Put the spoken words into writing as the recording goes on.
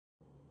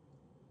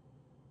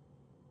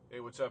Hey,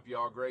 what's up,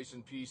 y'all? Grace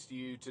and peace to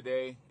you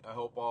today. I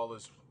hope all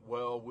is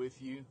well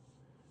with you.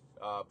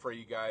 Pray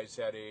you guys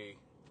had a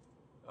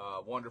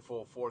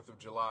wonderful 4th of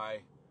July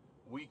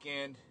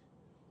weekend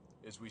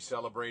as we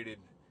celebrated,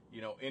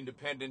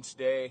 Independence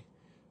Day.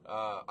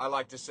 I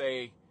like to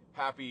say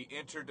Happy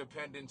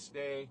Interdependence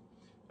Day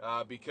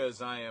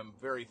because I am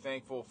very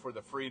thankful for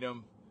the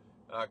freedom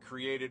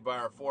created by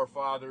our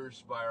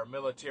forefathers, by our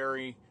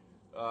military,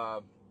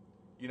 and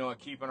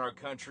keeping our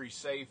country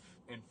safe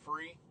and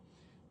free.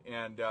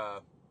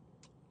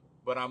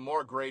 But I'm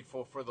more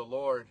grateful for the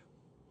Lord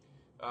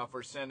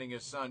for sending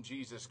his son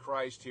Jesus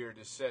Christ here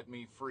to set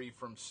me free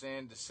from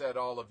sin, to set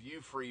all of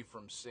you free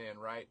from sin,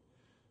 right?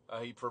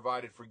 He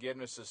provided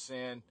forgiveness of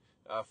sin,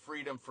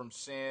 freedom from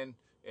sin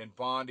and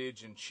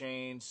bondage and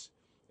chains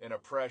and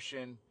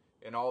oppression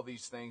and all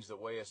these things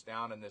that weigh us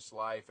down in this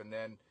life. And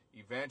then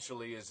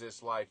eventually, as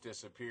this life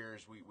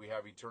disappears, we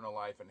have eternal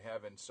life in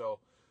heaven. So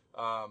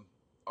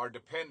our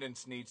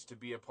dependence needs to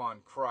be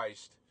upon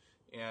Christ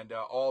and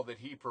all that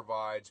he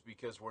provides,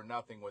 because we're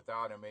nothing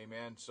without him.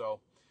 Amen.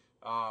 So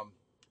I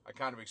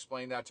kind of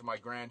explained that to my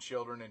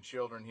grandchildren and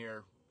children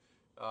here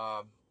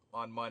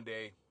on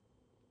Monday,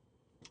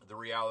 the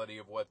reality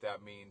of what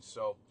that means.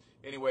 So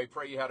anyway,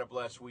 pray you had a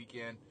blessed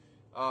weekend.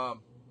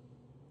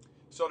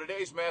 So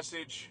today's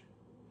message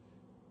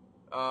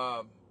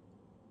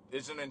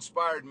is an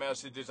inspired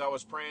message. As I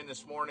was praying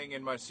this morning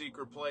in my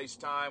secret place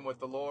time with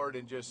the Lord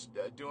and just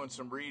doing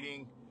some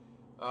reading,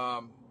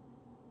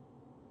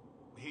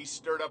 he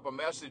stirred up a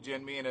message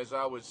in me, and as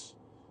I was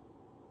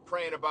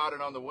praying about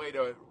it on the way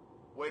to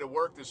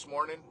work this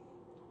morning,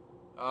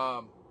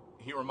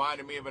 he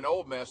reminded me of an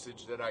old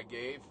message that I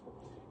gave,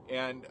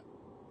 and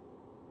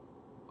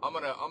I'm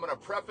gonna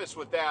preface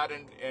with that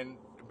and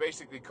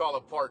basically call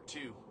it part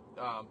 2.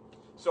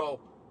 So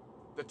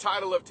the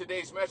title of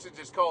today's message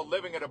is called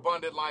 "Living an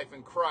Abundant Life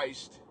in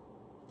Christ,"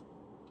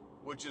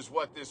 which is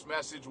what this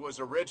message was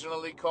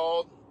originally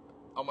called.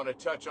 I'm going to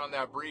touch on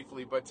that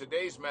briefly, but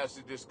today's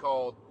message is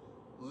called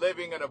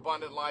 "Living an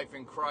Abundant Life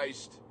in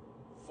Christ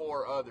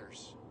for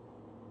Others."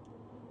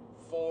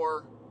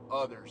 For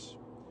others.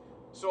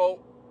 So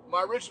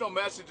my original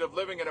message of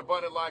living an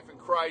abundant life in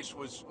Christ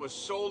was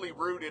solely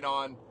rooted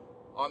on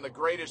the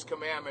greatest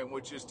commandment,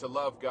 which is to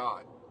love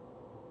God.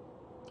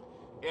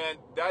 And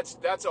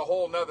that's a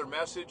whole nother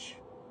message.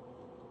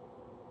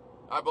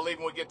 I believe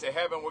when we get to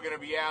heaven, we're going to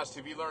be asked,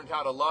 have you learned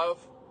how to love?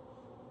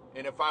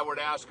 And if I were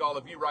to ask all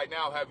of you right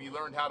now, have you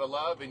learned how to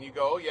love? And you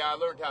go, oh yeah, I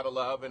learned how to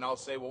love. And I'll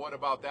say, well, what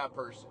about that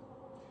person?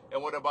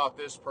 And what about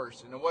this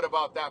person? And what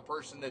about that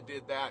person that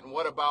did that? And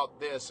what about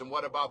this? And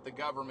what about the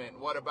government?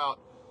 And what about...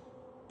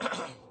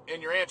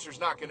 and your answer is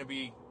not going to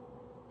be,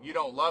 you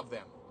don't love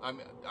them.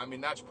 I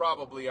mean, that's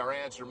probably our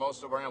answer.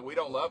 Most of our answer, we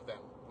don't love them.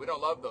 We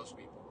don't love those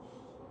people.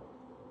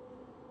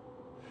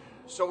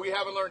 So we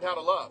haven't learned how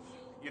to love,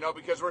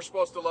 because we're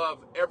supposed to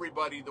love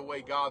everybody the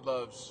way God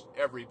loves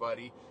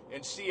everybody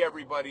and see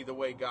everybody the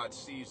way God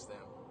sees them,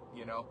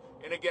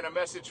 And again, a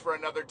message for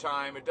another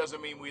time. It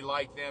doesn't mean we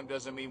like them,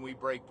 doesn't mean we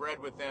break bread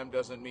with them,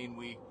 doesn't mean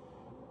we,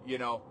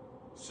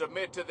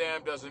 submit to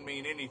them, doesn't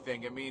mean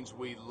anything. It means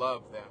we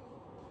love them,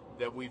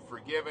 that we've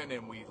forgiven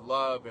and we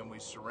love and we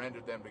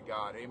surrendered them to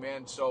God.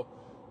 Amen. So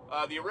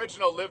the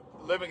original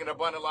Living an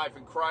Abundant Life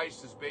in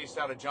Christ is based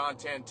out of John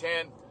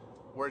 10:10,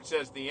 where it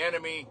says the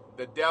enemy,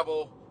 the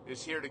devil,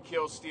 is here to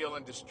kill, steal,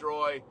 and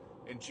destroy.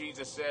 And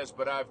Jesus says,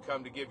 but I've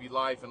come to give you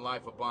life and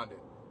life abundant.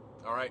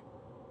 All right.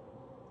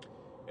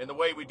 And the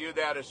way we do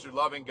that is through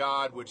loving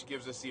God, which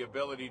gives us the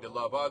ability to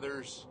love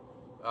others.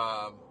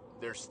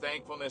 There's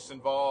thankfulness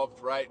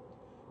involved, right?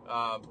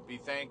 Be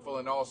thankful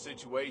in all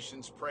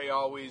situations. Pray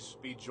always.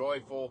 Be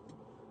joyful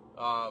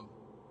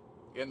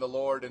in the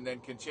Lord, and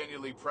then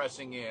continually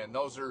pressing in.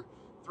 Those are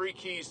 3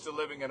 keys to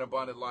living an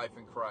abundant life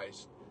in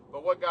Christ.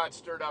 But what God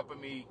stirred up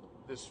in me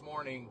this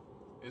morning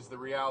is the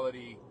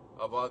reality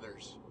of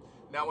others.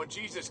 Now, when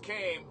Jesus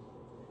came,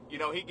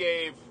 he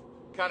gave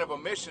kind of a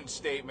mission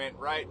statement,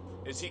 right?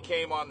 As he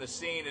came on the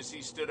scene, as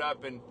he stood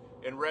up and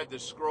read the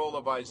scroll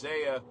of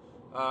Isaiah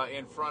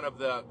in front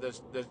of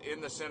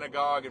in the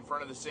synagogue, in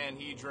front of the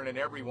Sanhedrin, and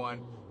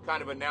everyone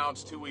kind of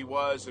announced who he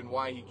was and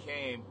why he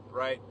came,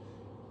 right?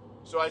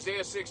 So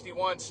Isaiah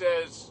 61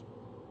 says,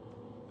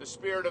 the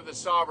Spirit of the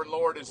Sovereign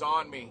Lord is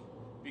on me,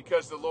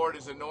 because the Lord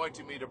has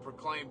anointed me to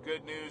proclaim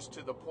good news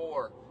to the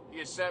poor. He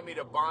has sent me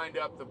to bind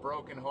up the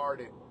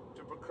brokenhearted,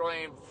 to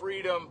proclaim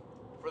freedom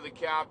for the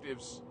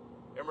captives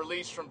and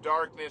release from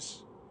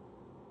darkness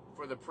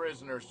for the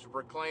prisoners, to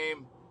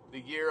proclaim the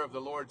year of the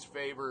Lord's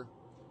favor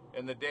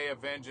and the day of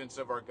vengeance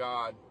of our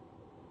God.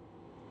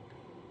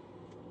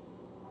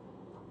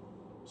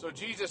 So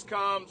Jesus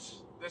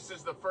comes. This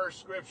is the first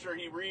scripture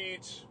he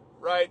reads,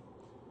 right?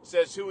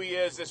 Says who he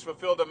is. This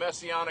fulfilled a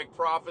messianic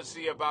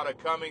prophecy about a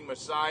coming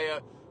Messiah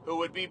who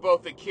would be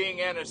both a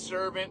king and a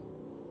servant.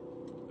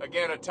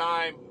 Again,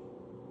 a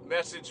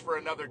message for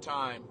another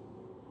time.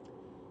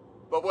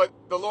 But what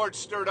the Lord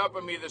stirred up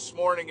in me this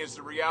morning is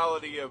the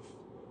reality of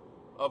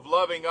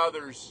loving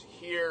others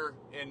here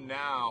and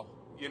now.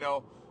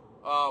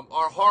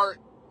 Our heart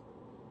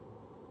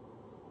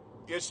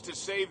is to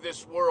save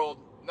this world,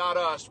 not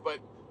us, but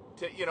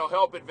to,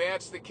 help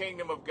advance the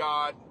kingdom of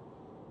God,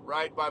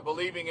 right? By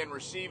believing and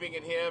receiving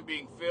in him,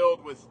 being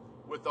filled with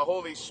the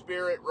Holy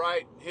Spirit,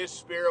 right? His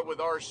Spirit with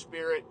our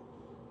spirit.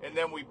 And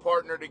then we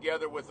partner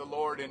together with the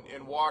Lord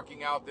in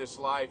walking out this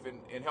life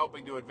and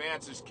helping to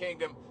advance his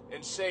kingdom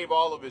and save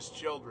all of his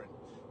children.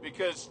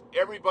 Because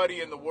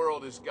everybody in the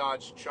world is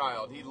God's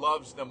child. He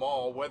loves them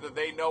all, whether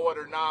they know it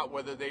or not,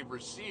 whether they've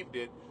received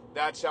it.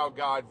 That's how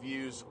God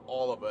views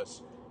all of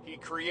us. He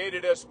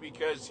created us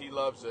because he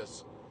loves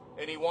us.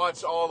 And he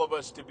wants all of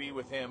us to be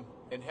with him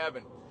in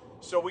heaven.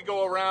 So we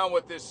go around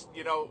with this,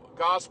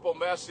 gospel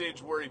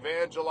message. We're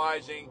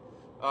evangelizing,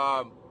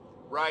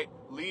 right?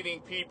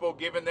 Leading people,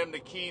 giving them the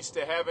keys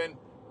to heaven,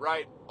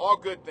 right? All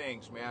good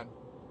things, man.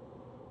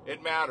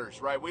 It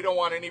matters, right? We don't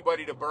want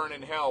anybody to burn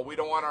in hell. We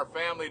don't want our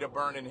family to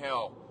burn in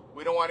hell.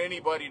 We don't want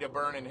anybody to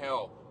burn in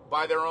hell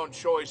by their own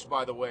choice,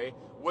 by the way,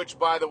 which,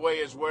 by the way,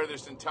 is where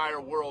this entire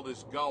world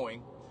is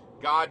going.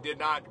 God did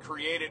not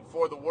create it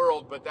for the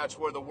world, but that's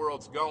where the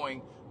world's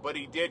going. But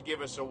he did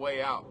give us a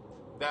way out.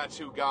 That's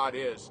who God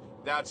is.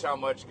 That's how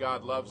much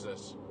God loves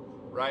us,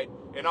 right?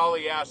 And all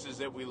he asks is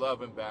that we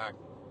love him back.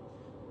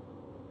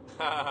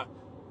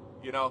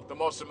 The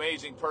most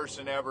amazing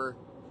person ever.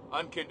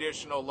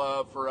 Unconditional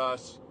love for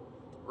us,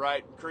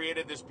 right?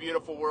 Created this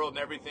beautiful world and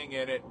everything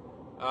in it.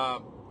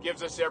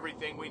 Gives us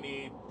everything we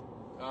need.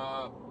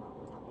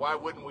 Why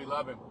wouldn't we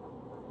love him?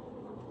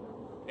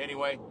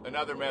 Anyway,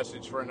 another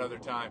message for another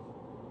time.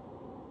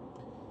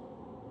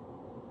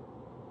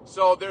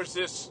 So there's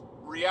this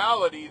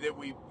reality that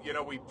we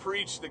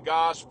preach the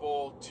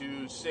gospel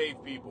to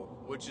save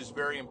people, which is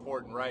very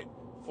important, right?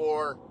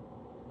 For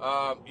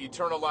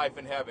eternal life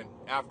in heaven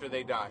after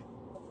they die.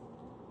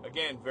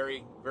 Again,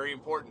 very, very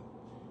important.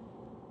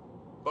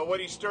 But what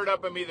he stirred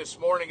up in me this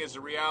morning is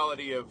the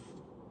reality of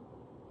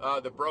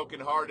the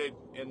brokenhearted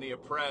and the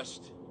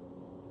oppressed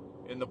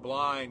and the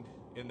blind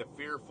and the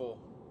fearful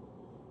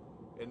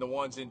and the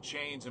ones in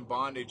chains and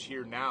bondage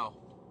here now.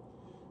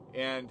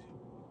 And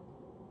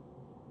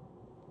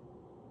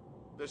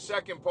the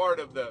second part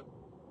of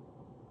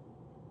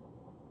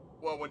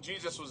when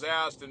Jesus was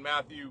asked in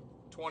Matthew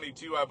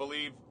 22, I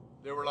believe,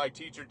 they were like,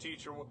 teacher,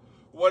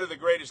 what are the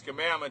greatest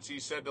commandments? He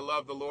said to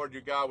love the Lord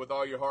your God with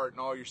all your heart and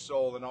all your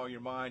soul and all your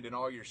mind and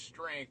all your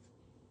strength.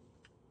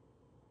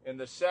 And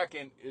the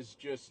second is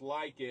just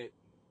like it,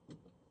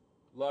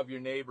 love your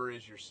neighbor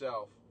as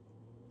yourself.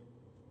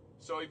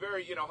 So he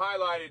very,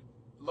 highlighted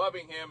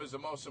loving him as the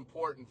most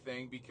important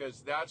thing,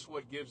 because that's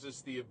what gives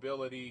us the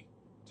ability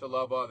to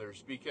love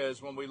others.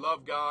 Because when we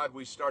love God,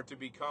 we start to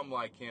become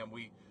like him.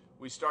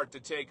 We start to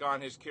take on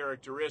his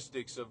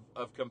characteristics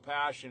of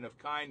compassion, of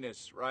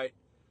kindness, right?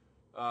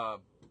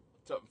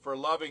 For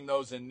loving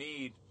those in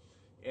need.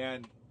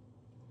 And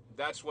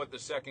that's what the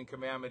second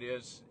commandment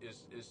is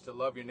to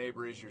love your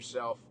neighbor as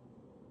yourself.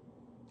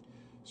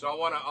 So I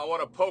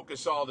want to poke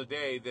us all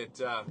today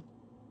that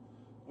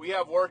we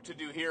have work to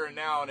do here and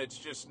now, and it's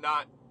just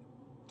not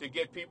to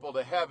get people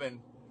to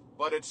heaven,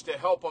 but it's to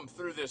help them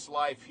through this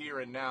life here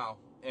and now.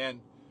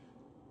 And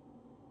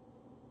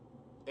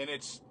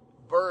it's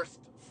birthed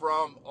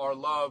from our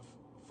love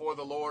for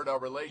the Lord. Our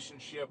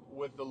relationship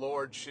with the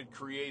Lord should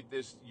create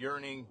this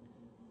yearning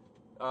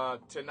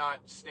to not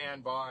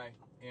stand by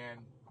and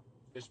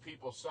as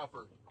people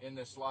suffer in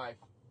this life.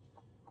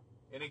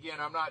 And again,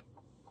 I'm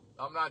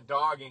not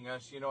dogging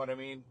us, you know what I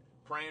mean?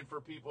 Praying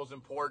for people is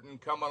important.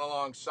 Coming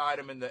alongside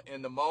them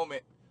in the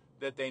moment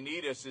that they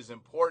need us is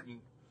important.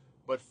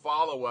 But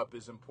follow-up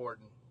is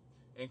important.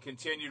 And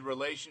continued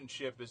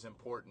relationship is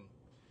important.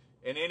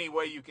 And any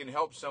way you can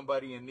help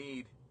somebody in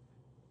need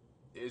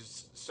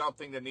is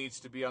something that needs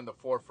to be on the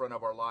forefront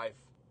of our life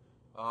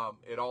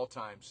at all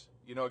times.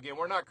 Again,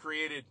 we're not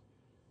created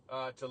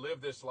to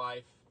live this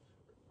life.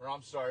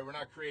 We're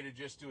not created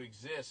just to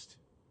exist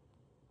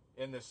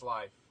in this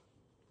life.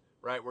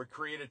 Right? We're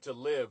created to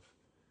live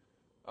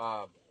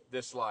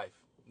this life,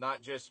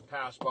 not just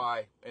pass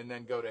by and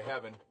then go to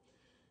heaven.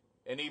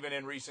 And even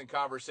in recent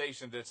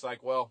conversations, it's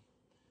like, well,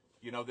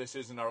 this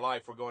isn't our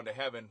life. We're going to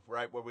heaven,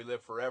 right, where we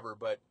live forever.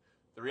 But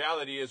the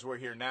reality is we're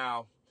here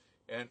now,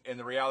 and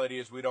the reality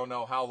is we don't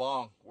know how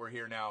long we're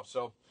here now.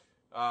 So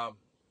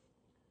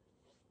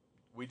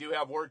we do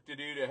have work to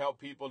do to help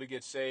people to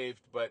get saved,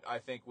 but I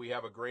think we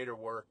have a greater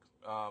work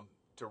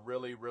to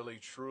really, really,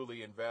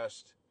 truly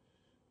invest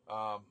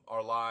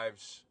our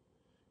lives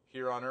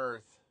here on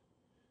earth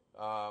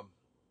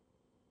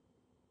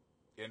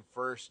in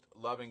first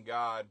loving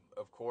God,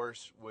 of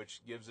course,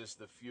 which gives us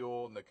the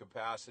fuel and the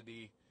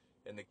capacity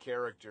and the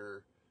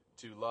character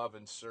to love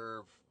and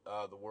serve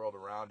the world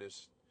around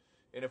us.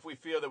 And if we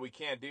feel that we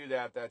can't do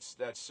that, that's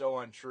so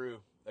untrue.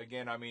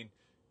 Again, I mean,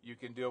 you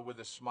can do it with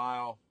a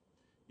smile.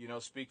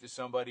 Speak to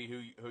somebody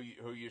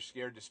who you're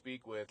scared to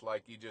speak with,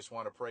 like you just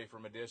want to pray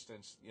from a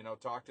distance.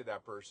 Talk to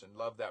that person,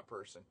 love that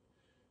person,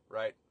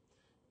 right?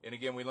 And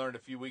again, we learned a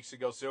few weeks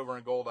ago, silver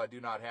and gold I do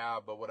not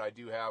have, but what I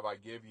do have I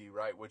give you,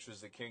 right? Which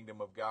is the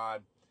kingdom of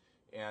God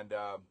and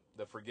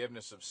the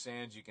forgiveness of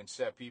sins. You can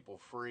set people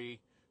free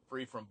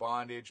free from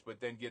bondage,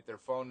 but then get their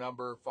phone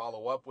number,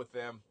 follow up with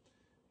them,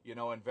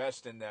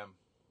 invest in them.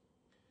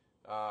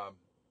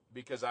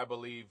 Because I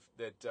believe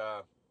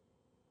that,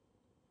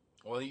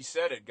 he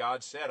said it.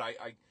 God said,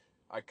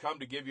 I come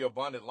to give you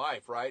abundant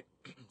life, right?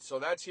 So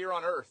that's here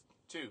on earth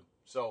too.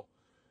 So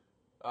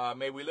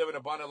may we live an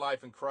abundant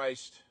life in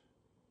Christ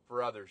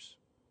for others.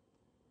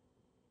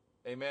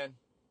 Amen.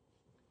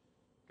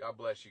 God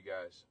bless you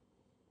guys.